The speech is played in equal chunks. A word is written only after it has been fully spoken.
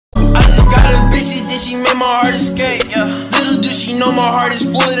Icy, then she made my heart escape, yeah. Little do she know my heart is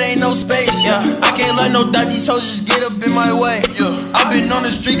full, it ain't no space, yeah. I can't let no doubt these hoes just get up in my way, yeah. I've been on the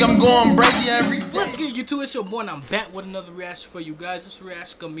streak, I'm going crazy every day. What's good, YouTube? It's your boy, and I'm back with another reaction for you guys. This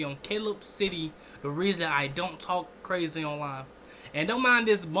reaction gonna be on Calebcity, the reason I don't talk crazy online. And don't mind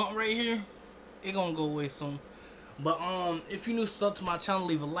this bump right here, it gonna go away soon. But if you new, sub to my channel,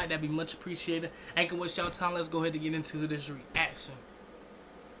 leave a like, that'd be much appreciated. I ain't gonna waste y'all time. Let's go ahead and get into this reaction.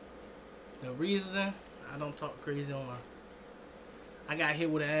 The reason I don't talk crazy online. I got hit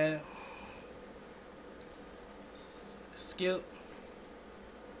with an ad. Skip.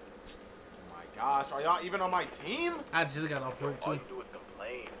 Oh my gosh, are y'all even on my team? I just got off work too. All you do is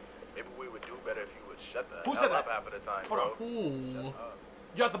complain. Maybe we would do better if you would shut the Who said hell up that? half of the time, Hold bro. Ooh.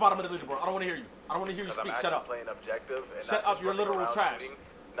 You're at the bottom of the leaderboard. I don't want to hear you. I don't want to hear you speak. Shut up. Playing objective and Shut up. You're literal trash.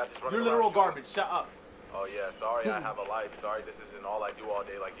 You're literal garbage. Shut up. Oh yeah, sorry I have a life. Sorry this isn't all I do all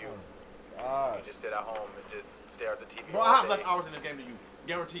day like you. You just sit at home and just stare at the TV. Bro, I have less hours in this game than you.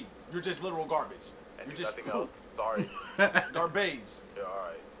 Guaranteed. You're just literal garbage. And You're just nothing else. Sorry. Garbage. Yeah,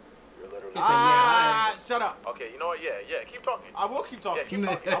 alright. You're literally shut up. Okay, you know what? Yeah, keep talking. I will keep talking. Yeah, keep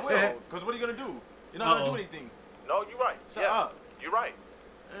talking. I will. Because what are you going to do? You're not going to do anything. No, you're right. Shut up. You're right.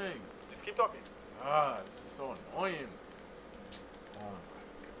 Dang. Just keep talking. It's so annoying.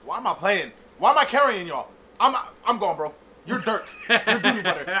 Why am I playing? Why am I carrying y'all? I'm gone, bro. You're dirt. You're doo-doo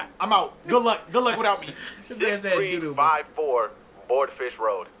butter. I'm out. Good luck. Good luck without me. 6354 Boardfish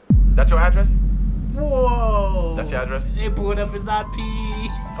Road. That's your address? Whoa. That's your address? They pulled up his IP.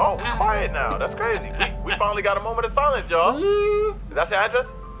 Oh, quiet now. That's crazy. We finally got a moment of silence, y'all. That's your address?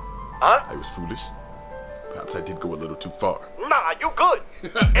 Huh? I was foolish. Perhaps I did go a little too far. Nah, you good.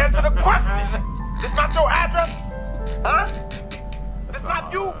 Answer the question. This not your address? Huh? This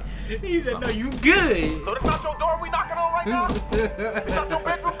not you? He said, no, you good. So this not your door we knocking on right now? This not your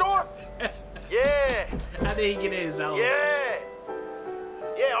bedroom door? Yeah. How did he get in his house? Yeah.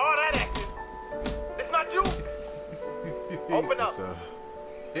 Yeah, all that action. This not you? Open up.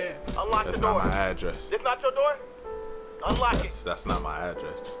 Unlock the That's door. not my address. This not your door? Unlock it. That's not my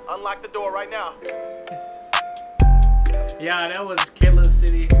address. Unlock the door right now. Yeah, that was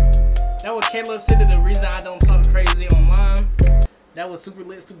Calebcity. That was Calebcity, the reason I don't talk crazy online. That was super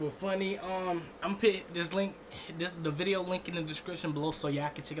lit, super funny. I'm gonna put this link, the video link in the description below so y'all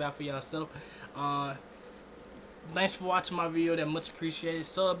can check it out for yourself. Thanks for watching my video, that much appreciated.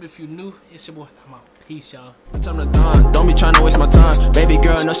 Sub if you new. It's your boy. I'm out. Peace, y'all. Don't be trying to waste my time. Baby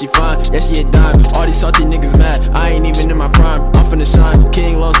girl, know she fine. Yeah, she a dime. All these salty niggas mad. I ain't even in my prime. I'm finna shine.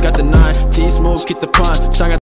 King Lowe's got the 9. T-Smooth, get the prime.